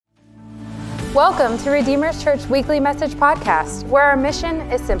Welcome to Redeemer's Church Weekly Message Podcast, where our mission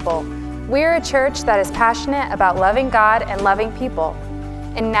is simple. We're a church that is passionate about loving God and loving people.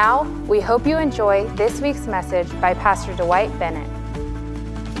 And now, we hope you enjoy this week's message by Pastor Dwight Bennett.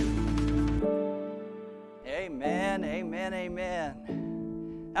 Amen, amen,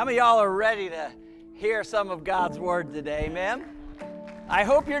 amen. How many of y'all are ready to hear some of God's Word today, amen? I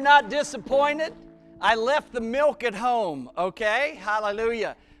hope you're not disappointed. I left the milk at home, okay?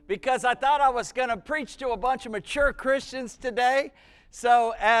 Hallelujah. Because I thought I was going to preach to a bunch of mature Christians today.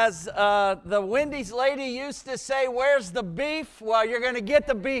 So as the Wendy's lady used to say, where's the beef? Well, you're going to get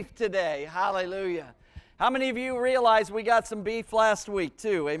the beef today. Hallelujah. How many of you realize we got some beef last week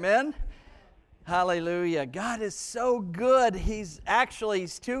too? Amen? Hallelujah. God is so good. He's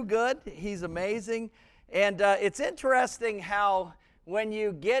too good. He's amazing. And it's interesting how when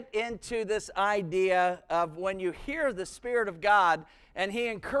you get into this idea of when you hear the Spirit of God, and He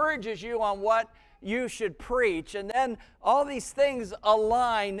encourages you on what you should preach. And then all these things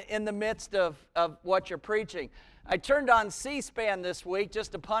align in the midst of what you're preaching. I turned on C-SPAN this week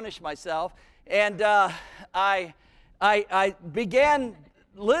just to punish myself. And I began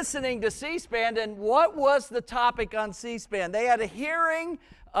listening to C-SPAN. And what was the topic on C-SPAN? They had a hearing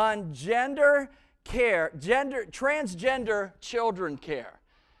on transgender children care.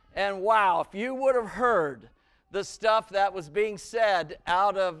 And wow, if you would have heard the stuff that was being said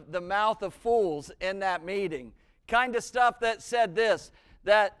out of the mouth of fools in that meeting. Kind of stuff that said this,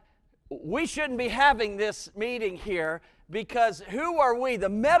 that we shouldn't be having this meeting here because who are we? The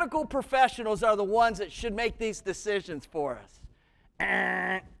medical professionals are the ones that should make these decisions for us.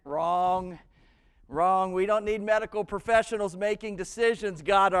 Wrong. We don't need medical professionals making decisions.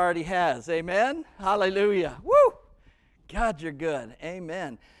 God already has. Amen? Hallelujah. Woo! God, you're good.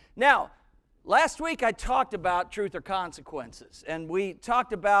 Amen. Now, last week I talked about truth or consequences, and we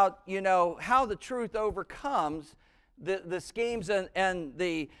talked about, how the truth overcomes the schemes and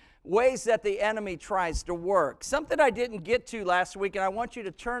the ways that the enemy tries to work. Something I didn't get to last week, and I want you to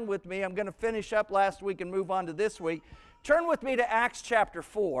turn with me. I'm going to finish up last week and move on to this week. Turn with me to Acts chapter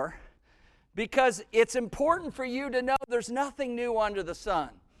 4, because it's important for you to know there's nothing new under the sun.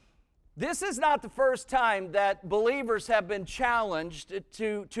 This is not the first time that believers have been challenged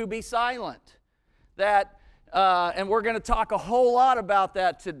to be silent. And we're going to talk a whole lot about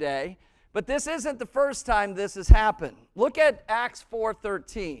that today. But this isn't the first time this has happened. Look at Acts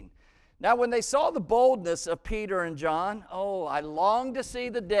 4:13. Now, when they saw the boldness of Peter and John, I long to see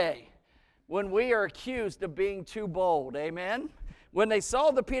the day when we are accused of being too bold. Amen? When they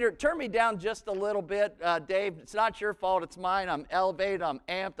saw the Peter, turn me down just a little bit, Dave. It's not your fault, it's mine. I'm elevated, I'm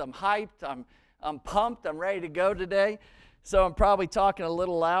amped, I'm hyped, I'm pumped, I'm ready to go today. So I'm probably talking a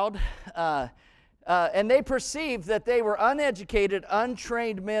little loud. And they perceived that they were uneducated,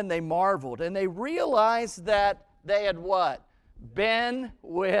 untrained men. They marveled, and they realized that they had what? Been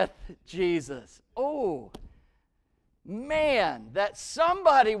with Jesus. Oh, man, that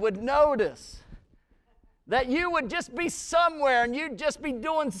somebody would notice. That you would just be somewhere and you'd just be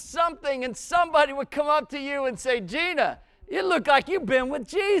doing something and somebody would come up to you and say, Gina, you look like you've been with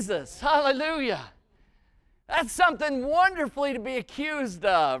Jesus. Hallelujah. That's something wonderfully to be accused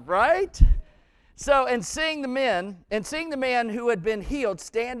of, right? So, and seeing the man who had been healed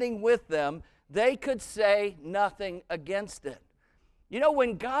standing with them, they could say nothing against it.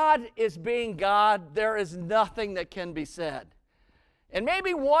 When God is being God, there is nothing that can be said. And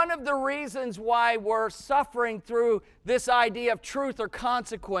maybe one of the reasons why we're suffering through this idea of truth or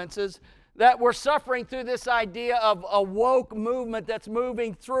consequences, that we're suffering through this idea of a woke movement that's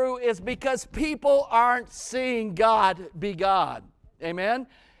moving through, is because people aren't seeing God be God. Amen?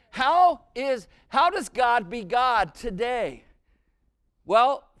 How does God be God today?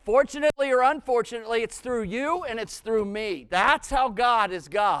 Well, fortunately or unfortunately, it's through you and it's through me. That's how God is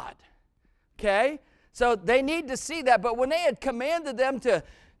God. Okay? So they need to see that. But when they had commanded them to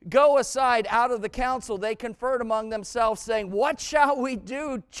go aside out of the council, they conferred among themselves, saying, what shall we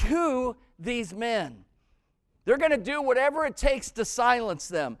do to these men? They're going to do whatever it takes to silence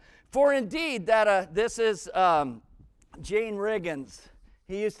them. For indeed, this is Gene Riggins.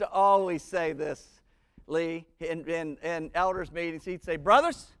 He used to always say this, Lee, in elders' meetings. He'd say,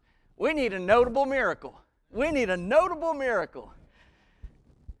 brothers, we need a notable miracle. We need a notable miracle.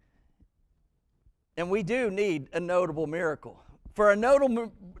 And we do need a notable miracle. For a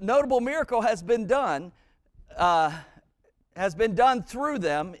notable miracle has been done through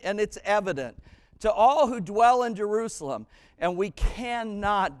them, and it's evident to all who dwell in Jerusalem, and we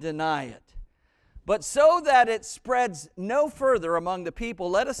cannot deny it. But so that it spreads no further among the people,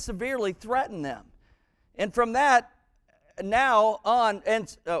 let us severely threaten them. And from that now on,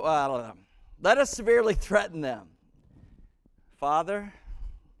 and I don't know. let us severely threaten them. Father,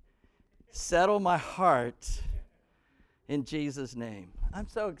 settle my heart in Jesus' name. I'm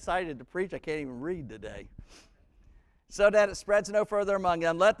so excited to preach, I can't even read today. So that it spreads no further among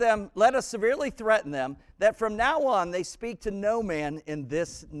them. Let us severely threaten them, that from now on they speak to no man in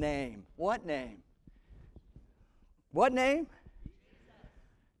this name. What name? What name?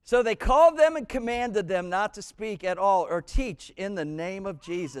 So they called them and commanded them not to speak at all or teach in the name of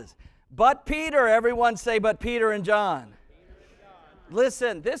Jesus. But Peter, everyone say, but Peter and John.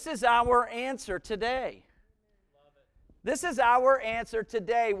 Listen, this is our answer today. This is our answer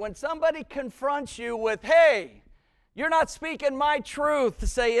today. When somebody confronts you with, hey, you're not speaking my truth, to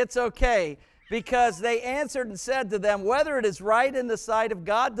say it's okay, because they answered and said to them, whether it is right in the sight of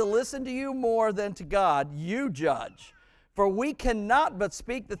God to listen to you more than to God, you judge. For we cannot but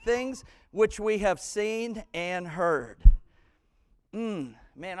speak the things which we have seen and heard. Man,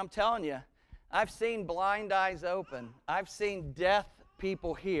 I'm telling you, I've seen blind eyes open. I've seen deaf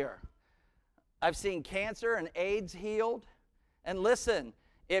people hear. I've seen cancer and AIDS healed. And listen,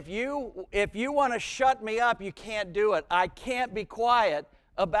 if you want to shut me up, you can't do it. I can't be quiet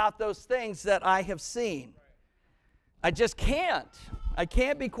about those things that I have seen. I just can't. I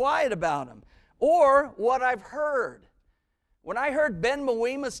can't be quiet about them. Or what I've heard. When I heard Ben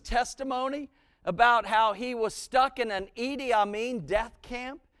Mawima's testimony about how he was stuck in an Idi Amin death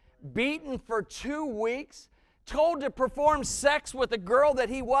camp, beaten for 2 weeks, told to perform sex with a girl that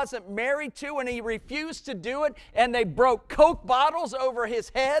he wasn't married to, and he refused to do it, and they broke Coke bottles over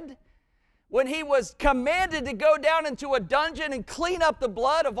his head. When he was commanded to go down into a dungeon and clean up the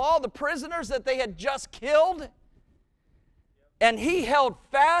blood of all the prisoners that they had just killed, and he held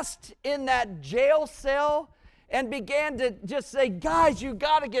fast in that jail cell and began to just say, guys, you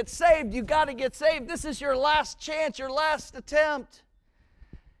got to get saved. You got to get saved. This is your last chance, your last attempt.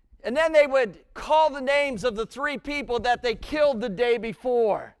 And then they would call the names of the 3 people that they killed the day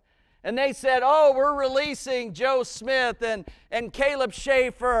before. And they said, oh, we're releasing Joe Smith and Caleb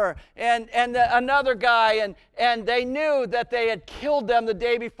Schaefer and another guy. And they knew that they had killed them the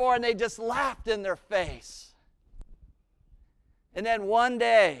day before, and they just laughed in their face. And then one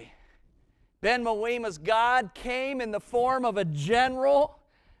day, Ben Mawima's God came in the form of a general,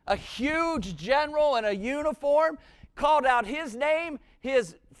 a huge general in a uniform, called out his name,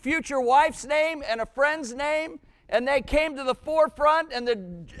 his future wife's name, and a friend's name, and they came to the forefront, and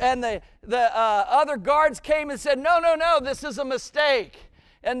the other guards came and said, no, this is a mistake.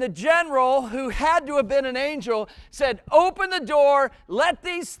 And the general, who had to have been an angel, said, open the door, let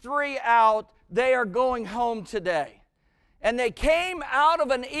these 3 out, they are going home today. And they came out of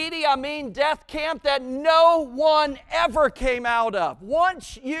an Idi Amin death camp that no one ever came out of.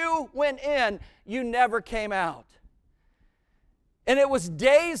 Once you went in, you never came out. And it was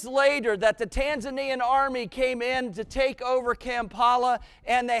days later that the Tanzanian army came in to take over Kampala,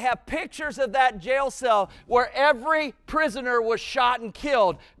 and they have pictures of that jail cell where every prisoner was shot and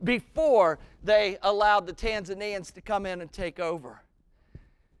killed before they allowed the Tanzanians to come in and take over.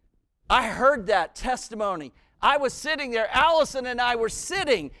 I heard that testimony. I was sitting there, Allison and I were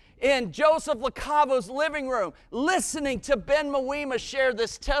sitting in Joseph Lacavo's living room, listening to Ben Mawima share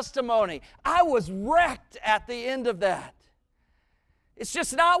this testimony. I was wrecked at the end of that. It's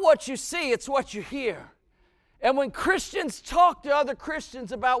just not what you see, it's what you hear. And when Christians talk to other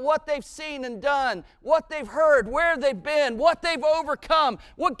Christians about what they've seen and done, what they've heard, where they've been, what they've overcome,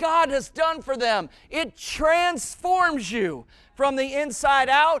 what God has done for them, it transforms you from the inside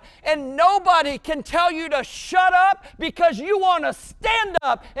out, and nobody can tell you to shut up because you want to stand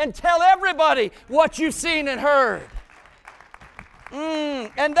up and tell everybody what you've seen and heard.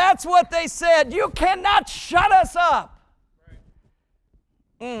 And that's what they said. You cannot shut us up.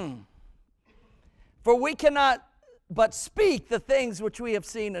 For we cannot but speak the things which we have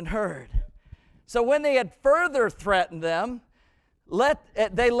seen and heard. So when they had further threatened them,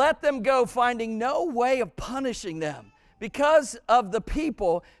 they let them go, finding no way of punishing them because of the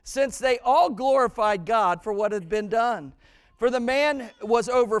people, since they all glorified God for what had been done. For the man was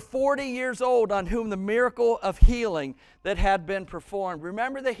over 40 years old on whom the miracle of healing that had been performed.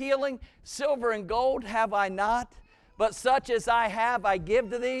 Remember the healing? Silver and gold have I not, but such as I have I give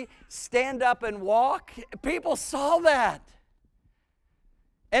to thee. Stand up and walk. People saw that.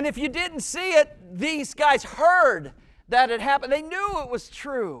 And if you didn't see it, these guys heard that it happened. They knew it was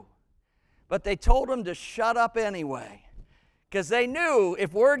true. But they told him to shut up anyway, because they knew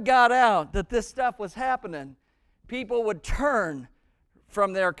if word got out that this stuff was happening, people would turn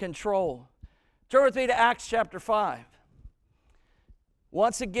from their control. Turn with me to Acts chapter 5.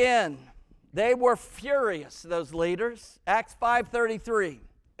 Once again, they were furious, those leaders. Acts 5:33.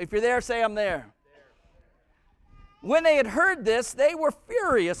 If you're there, say I'm there. When they had heard this, they were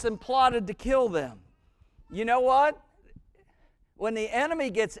furious and plotted to kill them. You know what? When the enemy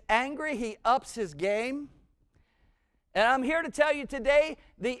gets angry, he ups his game. And I'm here to tell you today,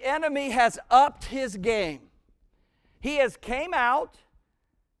 the enemy has upped his game. He has came out.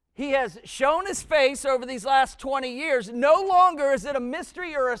 He has shown his face over these last 20 years. No longer is it a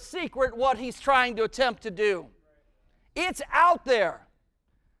mystery or a secret what he's trying to attempt to do. It's out there.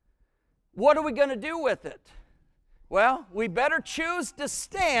 What are we going to do with it? Well, we better choose to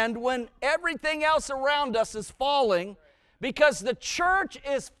stand when everything else around us is falling, because the church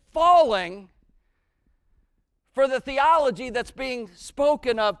is falling for the theology that's being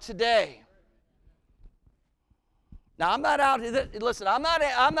spoken of today. Now, I'm not out, listen, I'm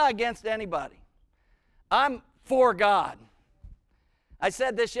not against anybody. I'm for God. I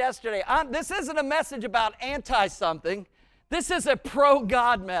said this yesterday. This isn't a message about anti-something. This is a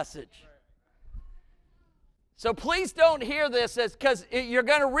pro-God message. So please don't hear this as, because you're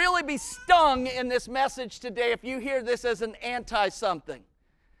going to really be stung in this message today if you hear this as an anti-something.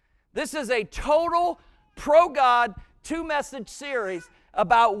 This is a total pro-God two-message series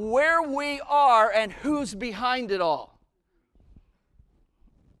about where we are and who's behind it all.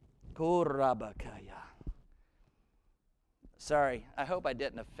 Sorry, I hope I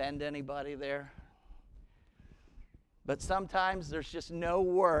didn't offend anybody there. But sometimes there's just no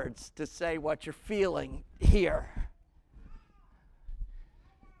words to say what you're feeling here.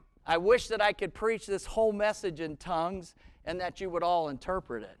 I wish that I could preach this whole message in tongues and that you would all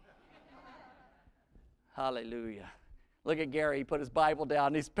interpret it. Hallelujah. Look at Gary. He put his Bible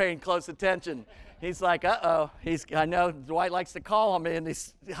down. He's paying close attention. He's like, uh-oh. I know Dwight likes to call on me in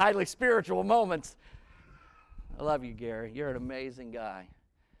these highly spiritual moments. I love you, Gary. You're an amazing guy.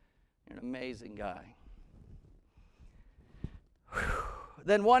 You're an amazing guy.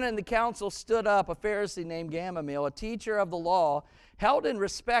 Then one in the council stood up, a Pharisee named Gamaliel, a teacher of the law, held in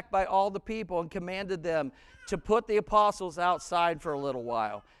respect by all the people, and commanded them to put the apostles outside for a little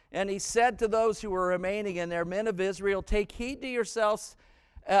while. And he said to those who were remaining in there, men of Israel, take heed to yourselves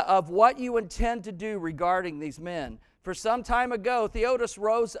of what you intend to do regarding these men. For some time ago, Theodos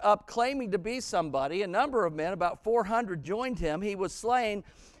rose up claiming to be somebody. A number of men, about 400, joined him. He was slain,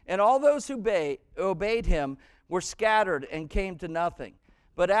 and all those who obeyed him were scattered and came to nothing.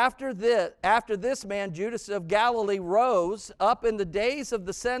 But after this man, Judas of Galilee, rose up in the days of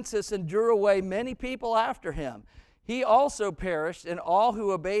the census and drew away many people after him. He also perished, and all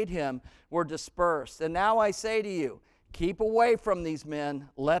who obeyed him were dispersed. And now I say to you, keep away from these men,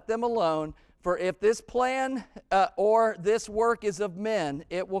 let them alone, for if this plan or this work is of men,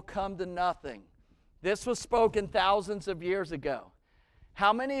 it will come to nothing. This was spoken thousands of years ago.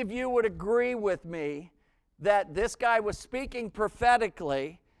 How many of you would agree with me that this guy was speaking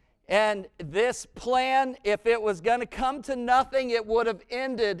prophetically, and this plan, if it was going to come to nothing, it would have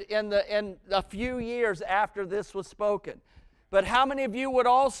ended in a few years after this was spoken? But how many of you would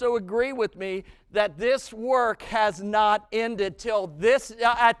also agree with me that this work has not ended till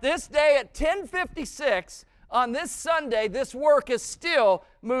at this day at 10:56 on this Sunday, this work is still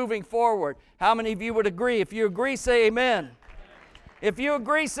moving forward? How many of you would agree? If you agree, say amen. If you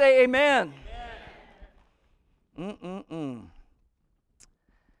agree, say amen.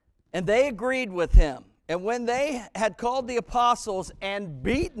 And they agreed with him. And when they had called the apostles and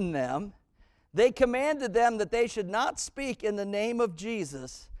beaten them, they commanded them that they should not speak in the name of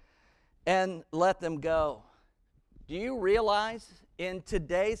Jesus, and let them go. Do you realize in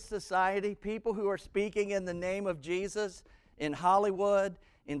today's society, people who are speaking in the name of Jesus in Hollywood,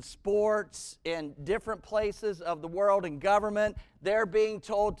 in sports, in different places of the world, in government, they're being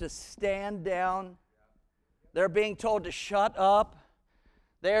told to stand down. They're being told to shut up.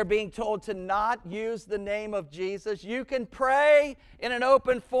 They're being told to not use the name of Jesus. You can pray in an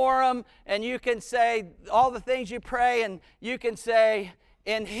open forum, and you can say all the things you pray, and you can say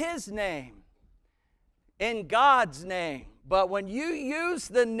in His name, in God's name. But when you use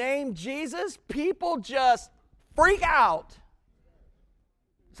the name Jesus, people just freak out.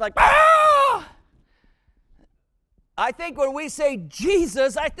 It's like, ah! I think when we say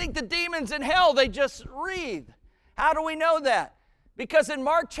Jesus, I think the demons in hell, they just writhe. How do we know that? Because in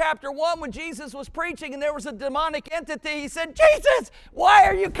Mark chapter 1, when Jesus was preaching and there was a demonic entity, he said, Jesus, why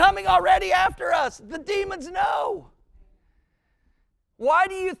are you coming already after us? The demons know. Why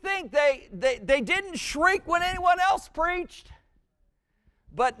do you think they didn't shriek when anyone else preached?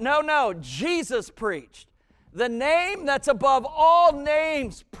 But no, Jesus preached. The name that's above all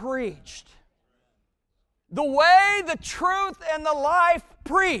names preached. The way, the truth, and the life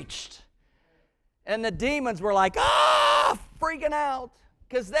preached. And the demons were like, freaking out.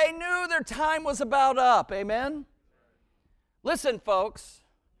 because they knew their time was about up. Amen? Listen, folks,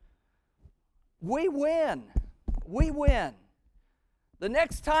 we win. We win. The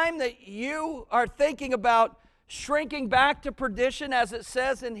next time that you are thinking about shrinking back to perdition, as it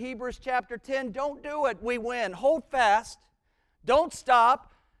says in Hebrews chapter 10, don't do it. We win. Hold fast. Don't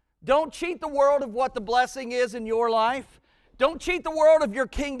stop. Don't cheat the world of what the blessing is in your life. Don't cheat the world of your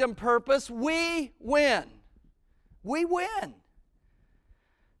kingdom purpose. We win. We win.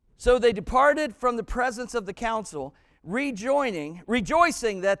 So they departed from the presence of the council, rejoicing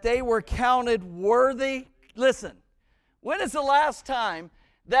that they were counted worthy. Listen, when is the last time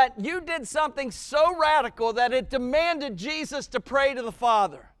that you did something so radical that it demanded Jesus to pray to the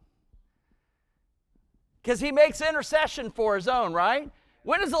Father? Because he makes intercession for his own, right?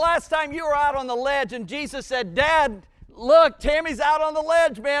 When is the last time you were out on the ledge and Jesus said, Dad, look, Tammy's out on the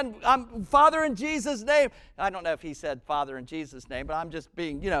ledge, man. Father, in Jesus' name. I don't know if he said Father in Jesus' name, but I'm just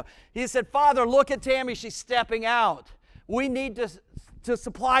being, He said, Father, look at Tammy. She's stepping out. We need to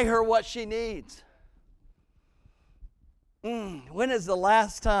supply her what she needs. When is the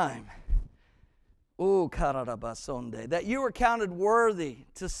last time, that you were counted worthy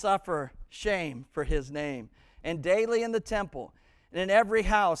to suffer shame for his name? And daily in the temple and in every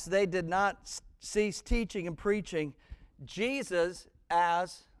house they did not cease teaching and preaching Jesus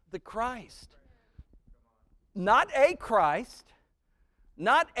as the Christ. Not a Christ,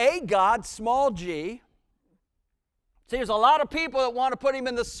 not a God, small g. See, there's a lot of people that want to put him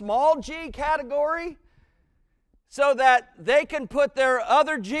in the small g category so that they can put their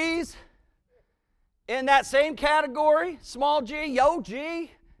other G's in that same category. Small g, yo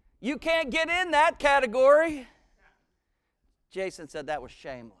g. You can't get in that category. Jason said that was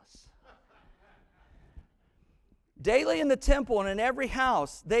shameless. Daily in the temple and in every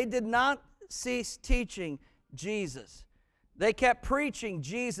house, they did not cease teaching Jesus. They kept preaching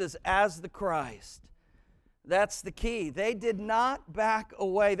Jesus as the Christ. That's the key. They did not back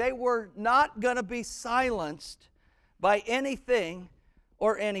away. They were not going to be silenced by anything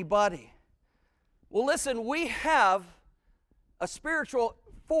or anybody. Well, listen, we have a spiritual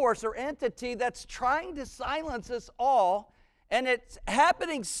force or entity that's trying to silence us all, and it's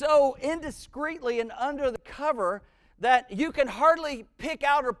happening so indiscreetly and under the cover that you can hardly pick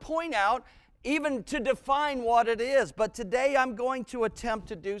out or point out even to define what it is. But today I'm going to attempt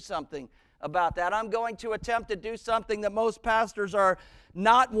to do something about that. I'm going to attempt to do something that most pastors are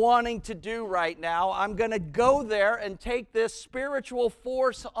not wanting to do right now. I'm going to go there and take this spiritual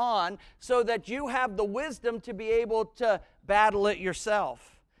force on so that you have the wisdom to be able to battle it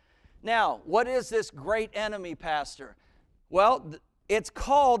yourself. Now, what is this great enemy, Pastor? Well, it's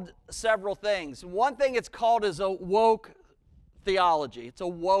called several things. One thing it's called is a woke theology. It's a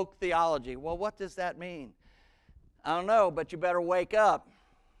woke theology. Well, what does that mean? I don't know, but you better wake up.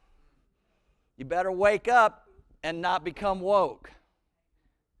 You better wake up and not become woke.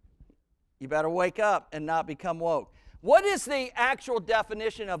 You better wake up and not become woke. What is the actual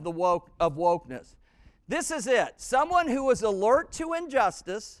definition of the wokeness? This is it. Someone who is alert to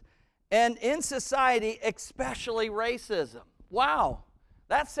injustice and in society, especially racism. Wow,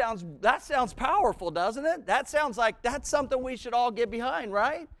 that sounds powerful, doesn't it? That sounds like that's something we should all get behind,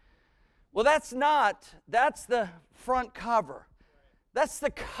 right? Well, that's the front cover. That's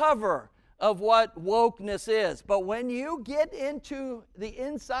the cover of what wokeness is. But when you get into the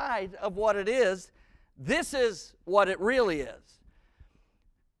inside of what it is, this is what it really is.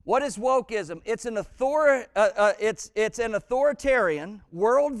 What is wokeism? It's an authoritarian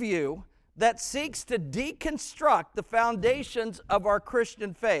worldview that seeks to deconstruct the foundations of our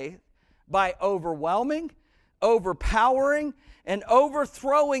Christian faith by overwhelming, overpowering, and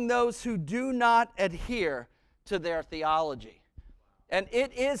overthrowing those who do not adhere to their theology. And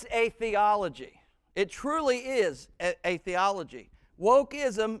it is a theology. It truly is a theology.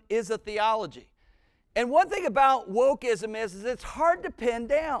 Wokeism is a theology. And one thing about wokeism is it's hard to pin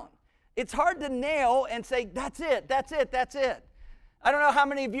down. It's hard to nail and say, that's it, that's it, that's it. I don't know how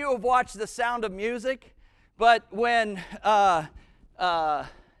many of you have watched The Sound of Music, but when the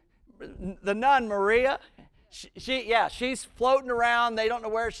nun, Maria, she's floating around. They don't know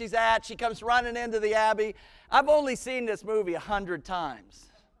where she's at. She comes running into the abbey. I've only seen this movie 100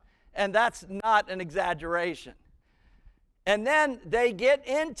 times, and that's not an exaggeration. And then they get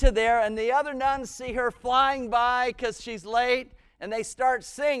into there, and the other nuns see her flying by because she's late, and they start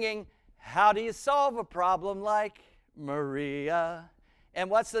singing, "How do you solve a problem like Maria?" And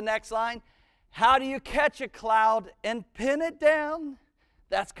what's the next line? "How do you catch a cloud and pin it down?"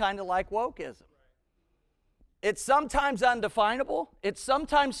 That's kind of like wokeism. It's sometimes undefinable. It's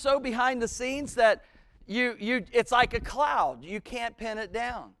sometimes so behind the scenes that it's like a cloud. You can't pin it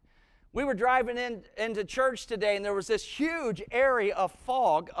down. We were driving into church today, and there was this huge area of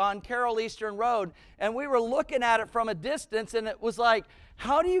fog on Carroll Eastern Road, and we were looking at it from a distance, and it was like,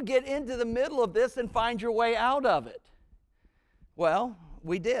 how do you get into the middle of this and find your way out of it? Well,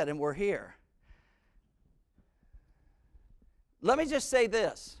 we did, and we're here. Let me just say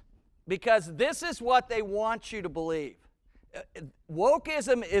this, because this is what they want you to believe.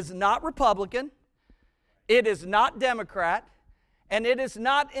 Wokeism is not Republican, it is not Democrat, and it is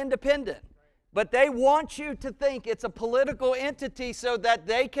not independent. But they want you to think it's a political entity so that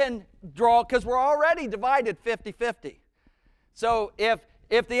they can draw, because we're already divided 50-50. So if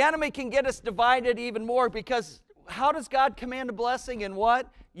the enemy can get us divided even more, because how does God command a blessing in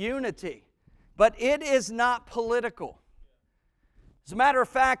what? Unity. But it is not political. As a matter of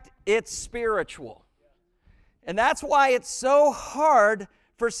fact, it's spiritual. And that's why it's so hard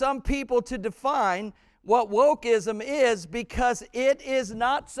for some people to define what wokeism is, because it is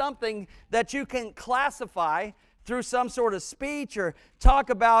not something that you can classify through some sort of speech or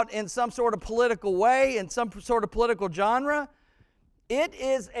talk about in some sort of political way, in some sort of political genre. It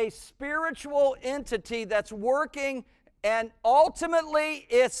is a spiritual entity that's working, and ultimately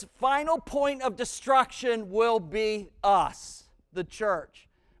its final point of destruction will be us, the church.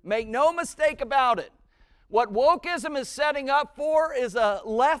 Make no mistake about it. What wokeism is setting up for is a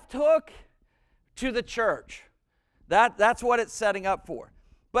left hook to the church. That's what it's setting up for.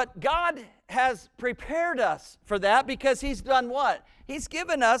 But God has prepared us for that, because He's done what? He's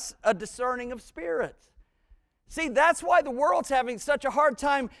given us a discerning of spirits. See, that's why the world's having such a hard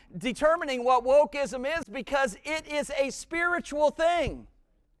time determining what wokeism is, because it is a spiritual thing.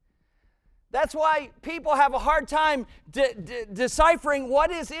 That's why people have a hard time deciphering what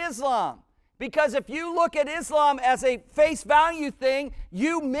is Islam. Because if you look at Islam as a face value thing,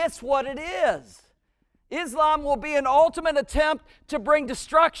 you miss what it is. Islam will be an ultimate attempt to bring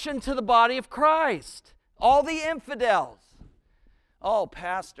destruction to the body of Christ. All the infidels. Oh,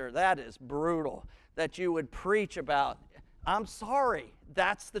 Pastor, that is brutal that you would preach about. I'm sorry,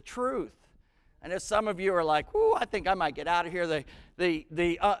 that's the truth. I know some of you are like, "Ooh, I think I might get out of here.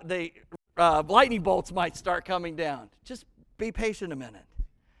 The lightning bolts might start coming down." Just be patient a minute.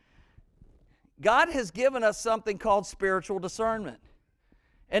 God has given us something called spiritual discernment.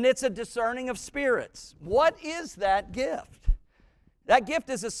 And it's a discerning of spirits. What is that gift? That gift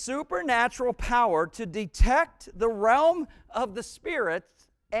is a supernatural power to detect the realm of the spirits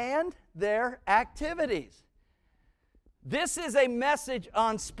and their activities. This is a message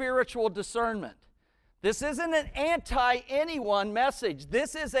on spiritual discernment. This isn't an anti-anyone message.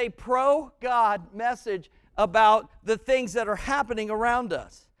 This is a pro-God message about the things that are happening around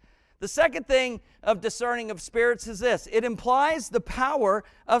us. The second thing of discerning of spirits is this. It implies the power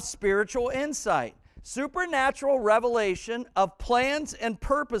of spiritual insight, supernatural revelation of plans and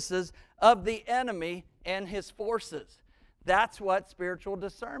purposes of the enemy and his forces. That's what spiritual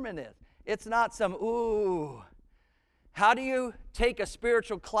discernment is. It's not some, ooh. How do you take a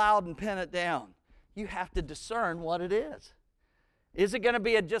spiritual cloud and pin it down? You have to discern what it is. Is it going to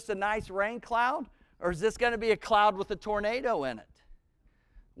be just a nice rain cloud, or is this going to be a cloud with a tornado in it?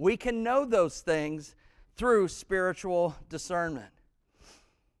 We can know those things through spiritual discernment.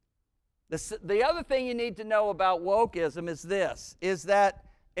 The other thing you need to know about wokeism is this, is that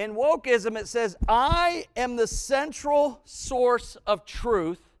in wokeism it says, I am the central source of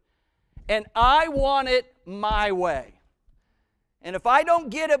truth, and I want it my way. And if I don't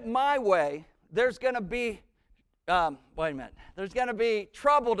get it my way, there's going to be, there's going to be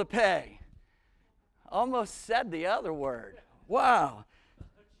trouble to pay. Almost said the other word. Wow.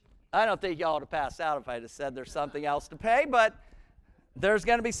 I don't think y'all would have passed out if I had said there's something else to pay, but there's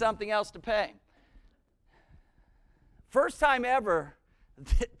going to be something else to pay. First time ever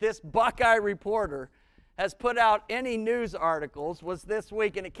this Buckeye reporter has put out any news articles was this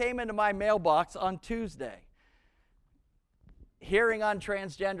week, and it came into my mailbox on Tuesday. Hearing on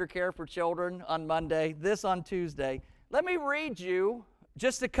transgender care for children on Monday, this on Tuesday. Let me read you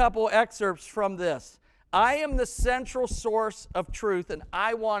just a couple excerpts from this. I am the central source of truth, and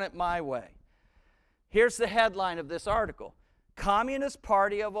I want it my way. Here's the headline of this article. Communist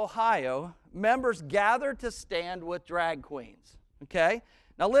Party of Ohio members gather to stand with drag queens. Okay?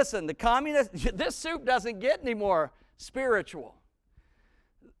 Now listen, this soup doesn't get any more spiritual.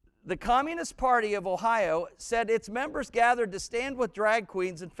 The Communist Party of Ohio said its members gathered to stand with drag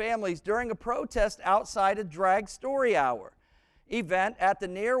queens and families during a protest outside a Drag Story Hour event at the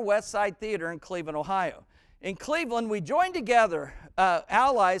near West Side Theater in Cleveland, Ohio. In Cleveland, we joined together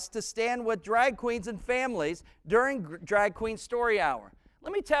allies to stand with drag queens and families during Drag Queen Story Hour.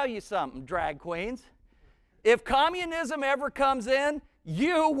 Let me tell you something, drag queens. if communism ever comes in,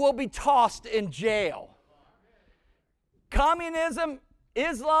 you will be tossed in jail. Communism,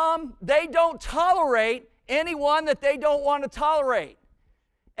 Islam, they don't tolerate anyone that they don't want to tolerate.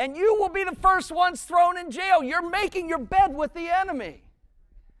 And you will be the first ones thrown in jail. You're making your bed with the enemy.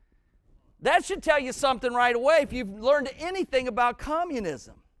 That should tell you something right away if you've learned anything about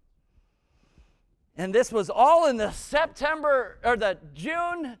communism. And this was all in the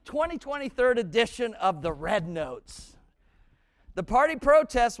June 2023 edition of the Red Notes. The party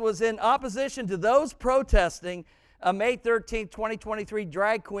protest was in opposition to those protesting a May 13, 2023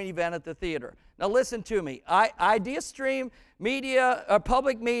 drag queen event at the theater. Now listen to me. IdeaStream Media,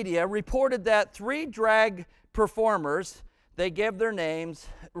 public media, reported that 3 drag performers, they gave their names,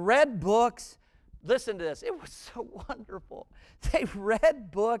 read books. Listen to this. It was so wonderful. They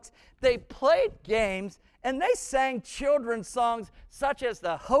read books, they played games, and they sang children's songs such as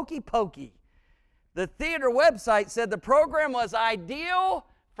the Hokey Pokey. The theater website said the program was ideal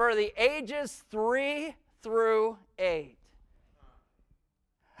for the ages 3 through 8.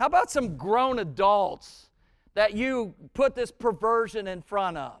 How about some grown adults that you put this perversion in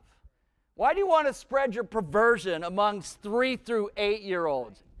front of? Why do you want to spread your perversion amongst 3 through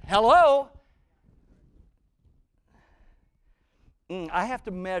 8-year-olds? Hello? I have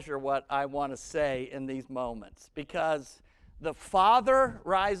to measure what I want to say in these moments because the Father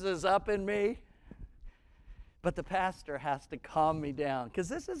rises up in me, but the pastor has to calm me down because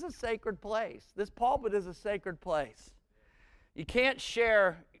this is a sacred place. This pulpit is a sacred place. You can't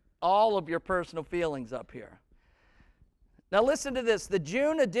share all of your personal feelings up here. Now listen to this. The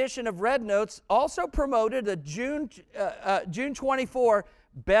June edition of Red Notes also promoted a June 24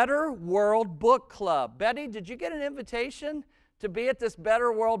 Better World Book Club. Betty, did you get an invitation to be at this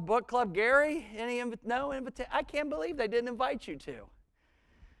Better World Book Club? Gary, no invitation? I can't believe they didn't invite you to.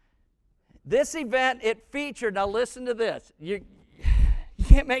 This event, it featured, now listen to this. You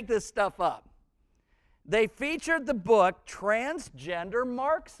can't make this stuff up. They featured the book Transgender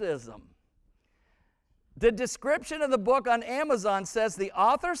Marxism. The description of the book on Amazon says the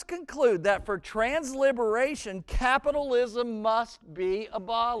authors conclude that for trans liberation, capitalism must be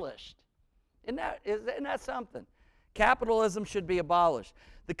abolished. Isn't that something? Capitalism should be abolished.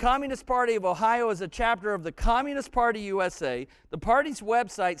 The Communist Party of Ohio is a chapter of the Communist Party USA. The party's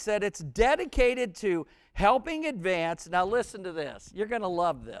website said it's dedicated to helping advance. Now listen to this. You're going to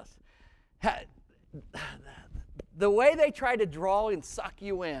love this. The way they try to draw and suck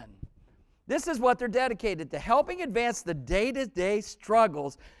you in. This is what they're dedicated to, helping advance the day-to-day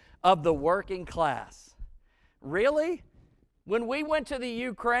struggles of the working class. Really? When we went to the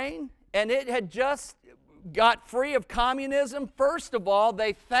Ukraine and it had just got free of communism, first of all,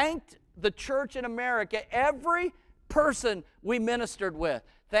 they thanked the church in America, every person we ministered with.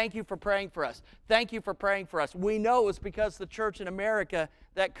 Thank you for praying for us. Thank you for praying for us. We know it was because the church in America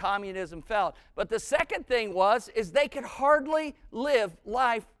that communism fell. But the second thing is they could hardly live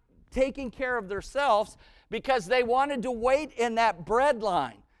life taking care of themselves because they wanted to wait in that bread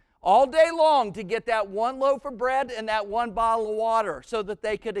line all day long to get that one loaf of bread and that one bottle of water so that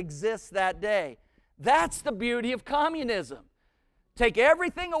they could exist that day. That's the beauty of communism. Take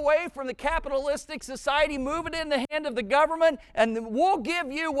everything away from the capitalistic society, move it in the hand of the government, and we'll give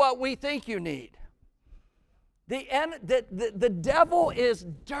you what we think you need. The devil is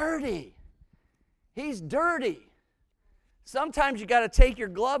dirty. He's dirty. Sometimes you got to take your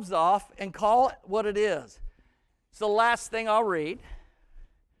gloves off and call it what it is. It's the last thing I'll read.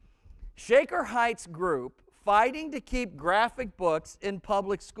 Shaker Heights group fighting to keep graphic books in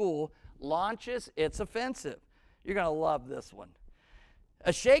public school launches its offensive. You're going to love this one.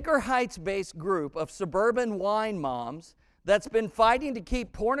 A Shaker Heights-based group of suburban wine moms that's been fighting to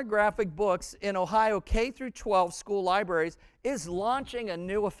keep pornographic books in Ohio K-12 school libraries is launching a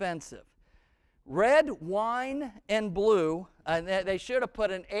new offensive. Red, Wine, and Blue, they should have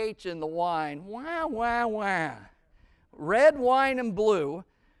put an H in the wine. Wah, wah, wah. Red, Wine, and Blue,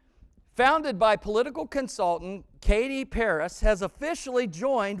 founded by political consultant Katie Paris, has officially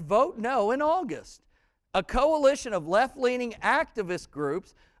joined Vote No in August, a coalition of left-leaning activist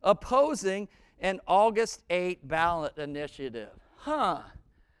groups opposing an August 8 ballot initiative.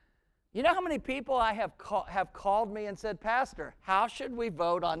 You know how many people I have called me and said, Pastor, how should we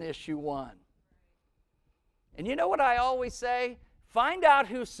vote on issue 1? And you know what I always say? Find out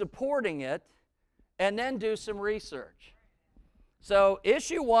who's supporting it and then do some research. So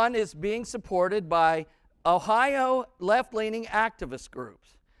issue 1 is being supported by Ohio left-leaning activist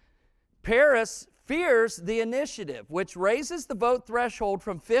groups. Paris fears the initiative, which raises the vote threshold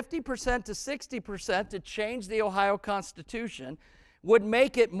from 50% to 60% to change the Ohio Constitution, would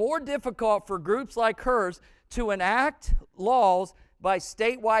make it more difficult for groups like hers to enact laws by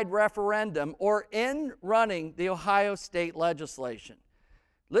statewide referendum or in running the Ohio state legislation.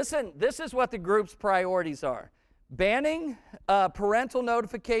 Listen, this is what the group's priorities are. Banning parental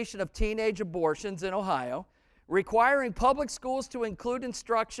notification of teenage abortions in Ohio, requiring public schools to include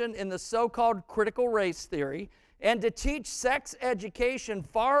instruction in the so-called critical race theory, and to teach sex education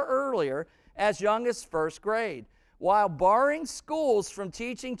far earlier, as young as first grade, while barring schools from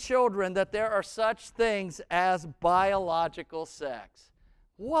teaching children that there are such things as biological sex.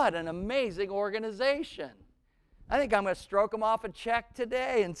 What an amazing organization. I think I'm going to stroke them off a check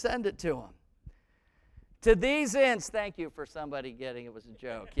today and send it to them. To these ends, thank you for somebody getting it was a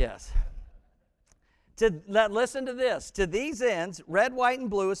joke, yes. Listen to this. To these ends, Red, White, and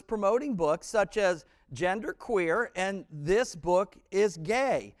Blue is promoting books such as Gender Queer and This Book is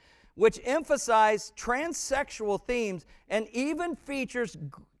Gay, which emphasize transsexual themes and even features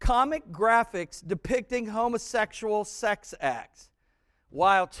comic graphics depicting homosexual sex acts.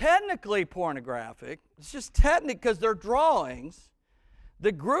 While technically pornographic, it's just technical because they're drawings,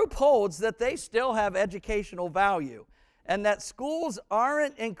 the group holds that they still have educational value and that schools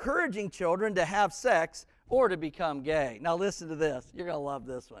aren't encouraging children to have sex or to become gay. Now listen to this. You're going to love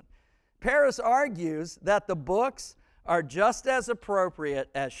this one. Paris argues that the books are just as appropriate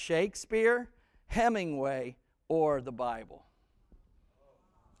as Shakespeare, Hemingway, or the Bible.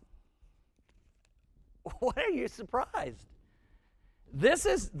 Why are you surprised? This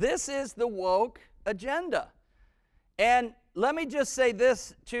is the woke agenda. And let me just say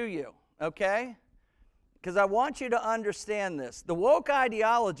this to you, okay? Because I want you to understand this. The woke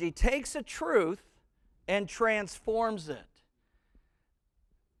ideology takes a truth and transforms it.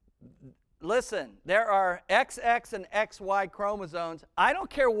 Listen, there are XX and XY chromosomes. I don't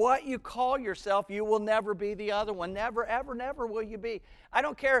care what you call yourself, you will never be the other one. Never, ever, never will you be. I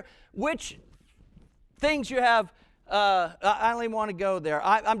don't care which things you have. I don't even want to go there.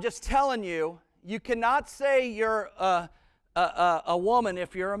 I'm just telling you, you cannot say you're a woman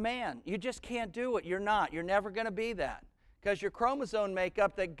if you're a man. You just can't do it. You're not. You're never going to be that. Because your chromosome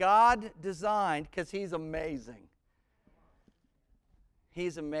makeup that God designed, because He's amazing.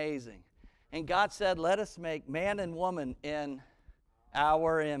 He's amazing. And God said, let us make man and woman in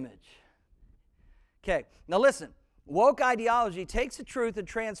our image. Okay, now listen. Woke ideology takes the truth and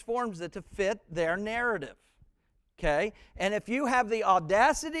transforms it to fit their narrative. Okay? And if you have the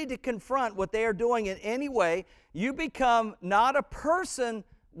audacity to confront what they are doing in any way, you become not a person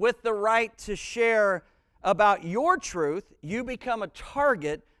with the right to share about your truth. You become a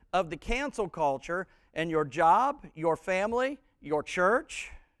target of the cancel culture, and your job, your family, your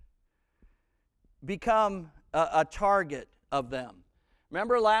church become a target of them.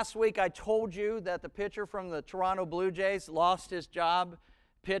 Remember last week I told you that the pitcher from the Toronto Blue Jays lost his job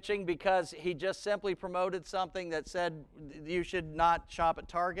pitching because he just simply promoted something that said you should not shop at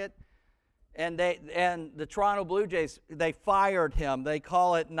Target? And the Toronto Blue Jays, they fired him. They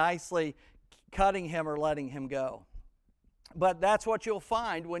call it nicely cutting him or letting him go. But that's what you'll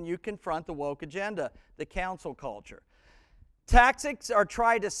find when you confront the woke agenda, the cancel culture. Tactics are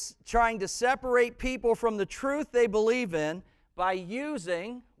trying to separate people from the truth they believe in by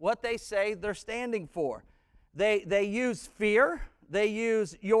using what they say they're standing for. They use fear. They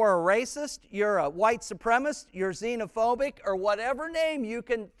use you're a racist, you're a white supremacist, you're xenophobic, or whatever name you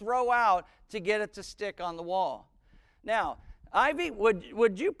can throw out to get it to stick on the wall. Now, Ivy,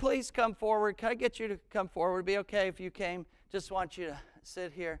 would you please come forward? Can I get you to come forward? Would it be okay if you came? Just want you to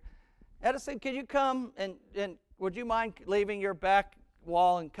sit here. Edison, could you come and would you mind leaving your back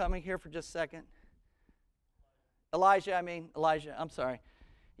wall and coming here for just a second? Elijah, I'm sorry.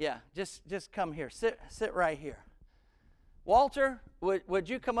 Yeah, just come here. Sit right here. Walter, would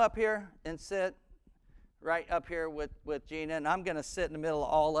you come up here and sit right up here with Gina? And I'm going to sit in the middle of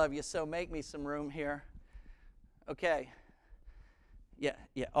all of you, so make me some room here. Okay. Yeah.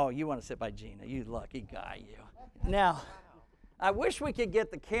 Oh, you want to sit by Gina. You lucky guy, you. Now, I wish we could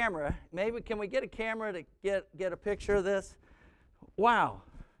get the camera. Maybe can we get a camera to get a picture of this? Wow.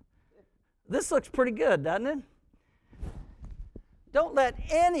 This looks pretty good, doesn't it? Don't let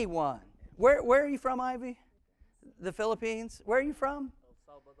anyone. Where are you from, Ivy? The Philippines? Where are you from?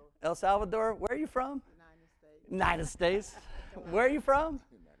 El Salvador. Where are you from? United States. Where are you from?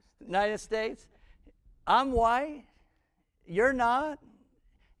 United States. I'm white. You're not.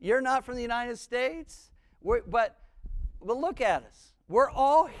 You're not from the United States. But look at us. We're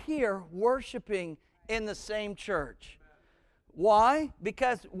all here worshiping in the same church. Why?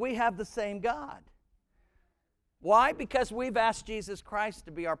 Because we have the same God. Why? Because we've asked Jesus Christ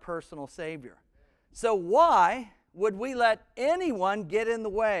to be our personal Savior. So why would we let anyone get in the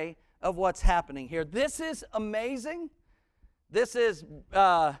way of what's happening here? This is amazing. This is,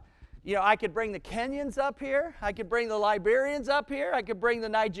 I could bring the Kenyans up here. I could bring the Liberians up here. I could bring the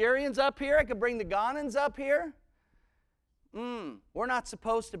Nigerians up here. I could bring the Ghanans up here. We're not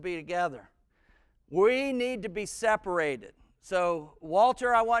supposed to be together. We need to be separated. So,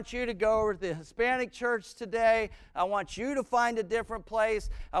 Walter, I want you to go over to the Hispanic church today. I want you to find a different place.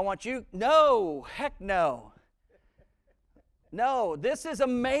 No, heck no. No, this is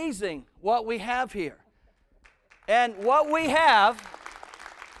amazing what we have here. And what we have,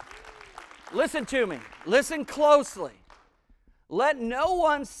 listen to me, listen closely. Let no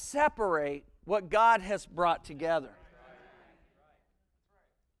one separate what God has brought together.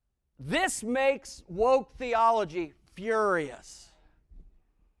 This makes woke theology furious.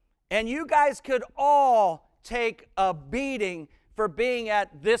 And you guys could all take a beating for being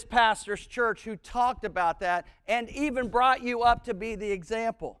at this pastor's church who talked about that and even brought you up to be the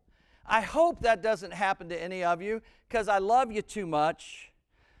example. I hope that doesn't happen to any of you because I love you too much.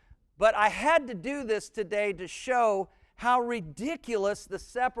 But I had to do this today to show how ridiculous the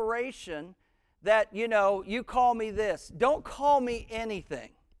separation that, you call me this. Don't call me anything.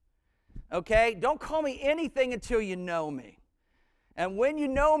 Okay? Don't call me anything until you know me. And when you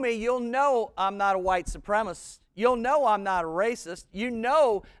know me, you'll know I'm not a white supremacist. You'll know I'm not a racist. You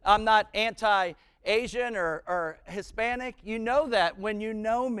know I'm not anti-Asian or Hispanic. You know that when you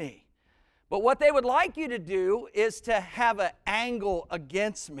know me. But what they would like you to do is to have an angle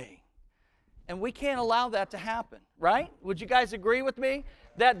against me. And we can't allow that to happen, right? Would you guys agree with me?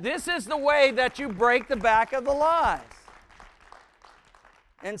 That this is the way that you break the back of the lies.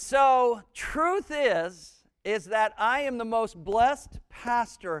 And so, truth is that I am the most blessed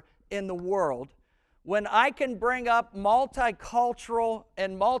pastor in the world when I can bring up multicultural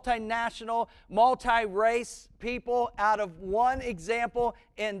and multinational, multi-race people out of one example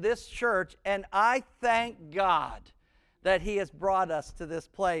in this church. And I thank God that He has brought us to this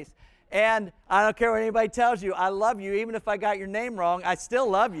place. And I don't care what anybody tells you, I love you. Even if I got your name wrong, I still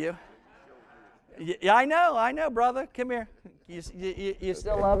love you. Yeah, I know, brother. Come here. You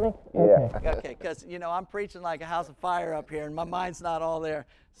still love me? Yeah. Okay, because, I'm preaching like a house of fire up here, and my mind's not all there.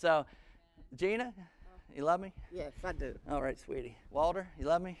 So, Gina, you love me? Yes, I do. All right, sweetie. Walter, you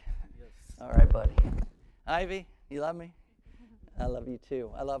love me? Yes. All right, buddy. Ivy, you love me? I love you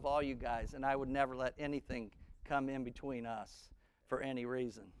too. I love all you guys, and I would never let anything come in between us for any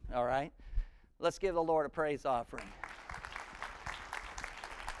reason. All right? Let's give the Lord a praise offering.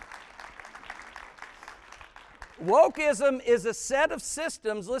 Wokeism is a set of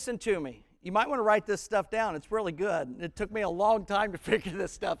systems, listen to me. You might want to write this stuff down. It's really good. It took me a long time to figure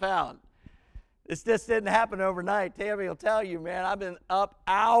this stuff out. This just didn't happen overnight. Tammy will tell you, man, I've been up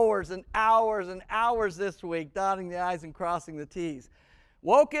hours and hours and hours this week, dotting the I's and crossing the T's.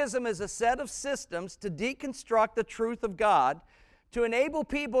 Wokeism is a set of systems to deconstruct the truth of God, to enable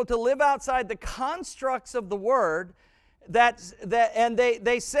people to live outside the constructs of the Word, and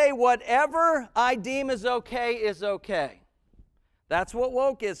they say whatever I deem is okay is okay. That's what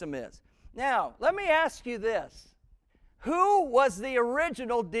wokeism is. Now, let me ask you this. Who was the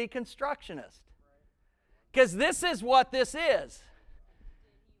original deconstructionist? Because this is what this is.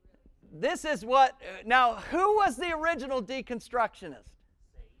 Now, who was the original deconstructionist?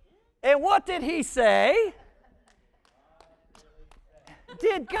 And what did he say?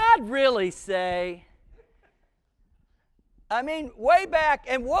 Did God really say? I mean, way back,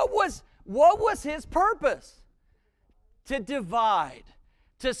 and what was his purpose? To divide,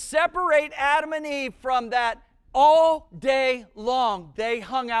 to separate Adam and Eve from that all day long. They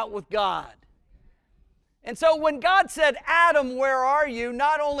hung out with God. And so when God said, Adam, where are you?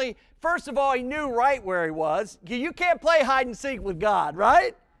 Not only, first of all, he knew right where he was. You can't play hide and seek with God,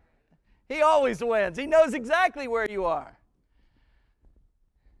 right? He always wins. He knows exactly where you are.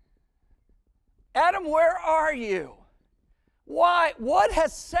 Adam, where are you? Why? What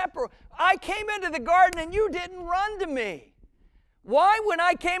has separated? I came into the garden and you didn't run to me. Why, when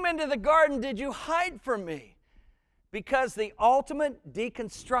I came into the garden, did you hide from me? Because the ultimate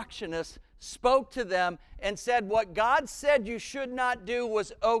deconstructionist spoke to them and said what God said you should not do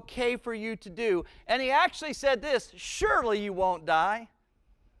was okay for you to do. And he actually said this, surely you won't die.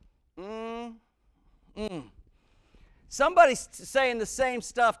 Somebody's saying the same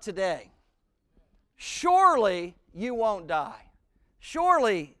stuff today. Surely you won't die.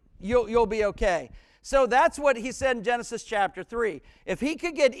 Surely you'll be okay. So that's what he said in Genesis chapter 3. If he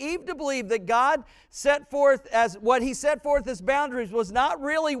could get Eve to believe that God set forth as what he set forth as boundaries was not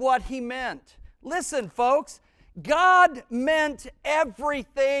really what he meant. Listen, folks, God meant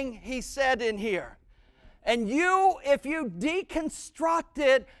everything he said in here. And if you deconstruct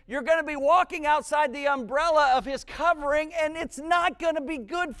it, you're going to be walking outside the umbrella of His covering, and it's not going to be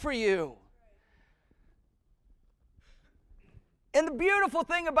good for you. And the beautiful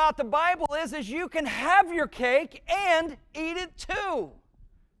thing about the Bible is you can have your cake and eat it too.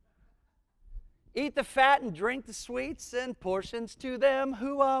 Eat the fat and drink the sweets, and portions to them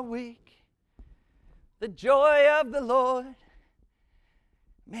who are weak. The joy of the Lord.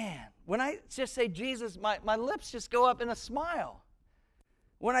 Man, when I just say Jesus, my lips just go up in a smile.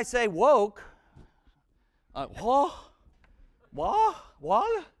 When I say woke, what?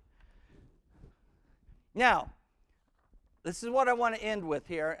 Now, this is what I want to end with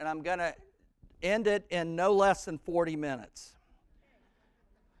here, and I'm going to end it in no less than 40 minutes.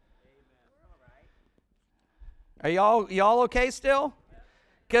 Are y'all okay still?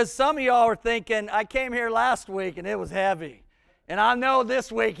 Because some of y'all are thinking, I came here last week and it was heavy. And I know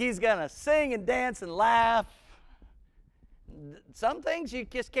this week he's going to sing and dance and laugh. Some things you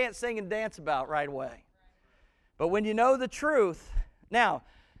just can't sing and dance about right away. But when you know the truth, now,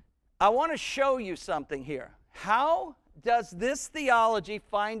 I want to show you something here. How does this theology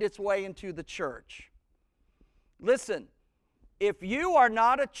find its way into the church? Listen, if you are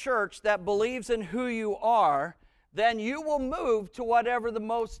not a church that believes in who you are, then you will move to whatever the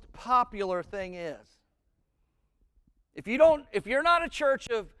most popular thing is. If you're not a church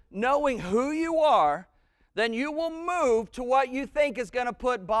of knowing who you are, then you will move to what you think is going to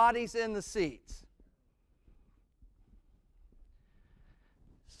put bodies in the seats.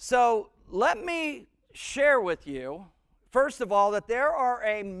 So let me share with you, first of all, that there are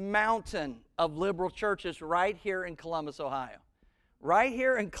a mountain of liberal churches right here in Columbus, Ohio. Right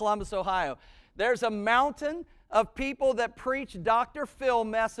here in Columbus, Ohio. There's a mountain of people that preach Dr. Phil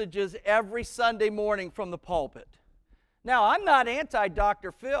messages every Sunday morning from the pulpit. Now, I'm not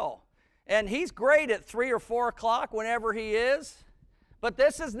anti-Dr. Phil, and he's great at 3 or 4 o'clock whenever he is, but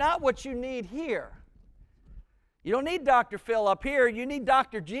this is not what you need here. You don't need Dr. Phil up here. You need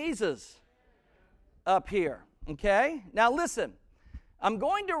Dr. Jesus up here, okay? Now, listen. I'm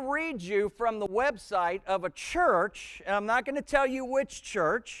going to read you from the website of a church, and I'm not going to tell you which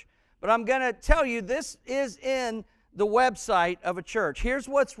church, but I'm going to tell you this is in the website of a church. Here's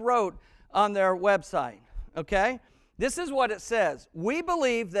what's wrote on their website, okay? This is what it says. We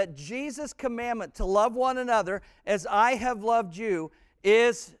believe that Jesus' commandment to love one another as I have loved you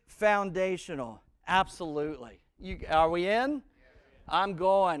is foundational. Absolutely. Are we in? I'm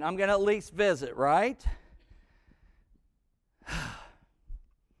going. I'm going to at least visit, right?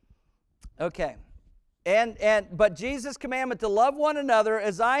 Okay. But Jesus' commandment to love one another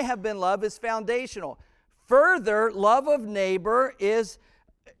as I have been loved is foundational. Further, love of neighbor is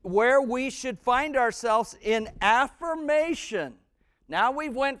where we should find ourselves in affirmation. Now we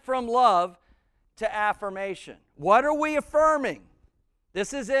went from love to affirmation. What are we affirming?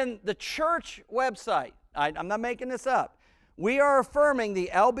 This is in the church website. I'm not making this up. We are affirming the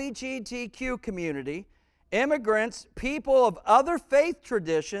LGBTQ community, immigrants, people of other faith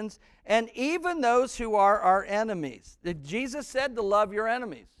traditions, and even those who are our enemies. Jesus said to love your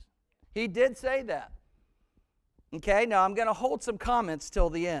enemies. He did say that. Okay, now I'm going to hold some comments till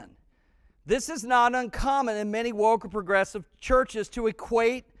the end. This is not uncommon in many woke or progressive churches to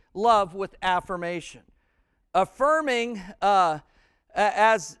equate love with affirmation. Affirming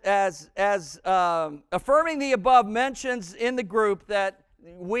affirming the above mentions in the group that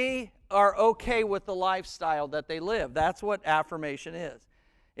we are okay with the lifestyle that they live. That's what affirmation is.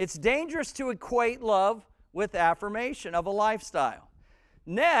 It's dangerous to equate love with affirmation of a lifestyle.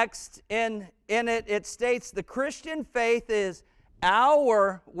 Next, in it states the Christian faith is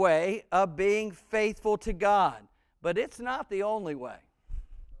our way of being faithful to God, but it's not the only way.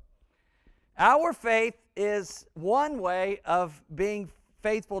 Our faith is one way of being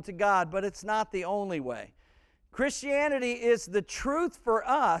faithful to God, but it's not the only way. Christianity is the truth for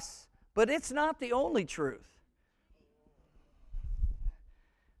us, but it's not the only truth.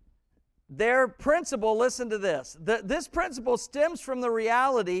 Their principle, listen to this. This principle stems from the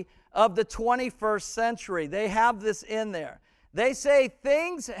reality of the 21st century. They have this in there. They say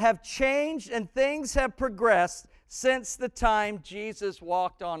things have changed and things have progressed since the time Jesus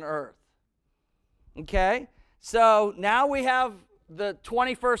walked on earth. Okay? So now we have the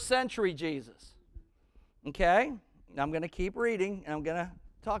 21st century Jesus. Okay? I'm going to keep reading, and I'm going to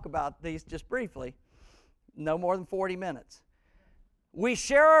talk about these just briefly. No more than 40 minutes. We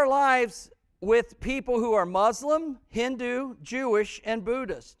share our lives with people who are Muslim, Hindu, Jewish, and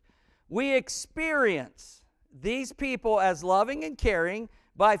Buddhist. We experience these people as loving and caring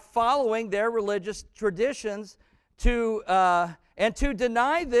by following their religious traditions. And to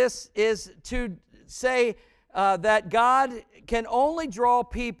deny this is to say that God can only draw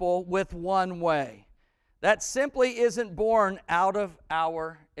people with one way. That simply isn't born out of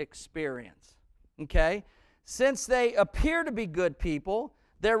our experience. Okay? Since they appear to be good people,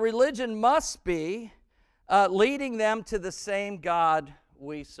 their religion must be leading them to the same God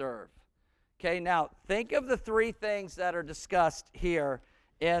we serve. Okay, now think of the three things that are discussed here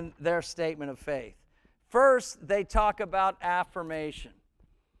in their statement of faith. First, they talk about affirmation.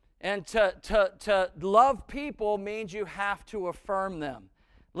 And to love people means you have to affirm them.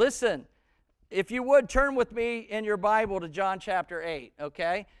 Listen, if you would, turn with me in your Bible to John chapter 8,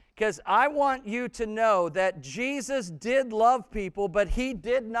 okay? Because I want you to know that Jesus did love people, but he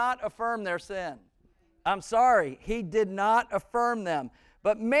did not affirm their sin. I'm sorry, he did not affirm them.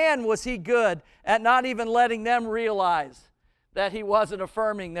 But man, was he good at not even letting them realize that he wasn't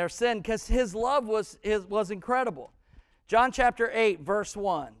affirming their sin, because his love was incredible. John chapter 8, verse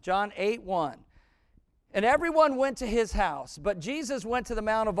 1. John 8, 1. And everyone went to his house, but Jesus went to the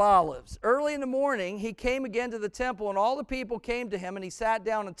Mount of Olives. Early in the morning, he came again to the temple, and all the people came to him, and he sat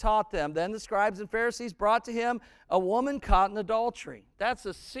down and taught them. Then the scribes and Pharisees brought to him a woman caught in adultery. That's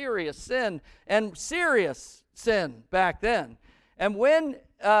a serious sin, and serious sin back then. And when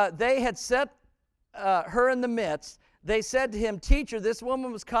they had set her in the midst, they said to him, "Teacher, this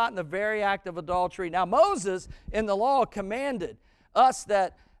woman was caught in the very act of adultery. Now Moses in the law commanded us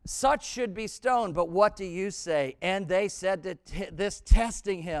that such should be stoned, but what do you say?" And they said this,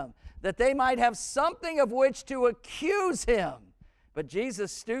 testing him, that they might have something of which to accuse him. But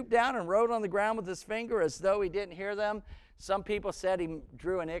Jesus stooped down and wrote on the ground with his finger as though he didn't hear them. Some people said he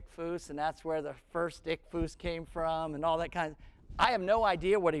drew an ichthus, and that's where the first ichthus came from and all that kind of. I have no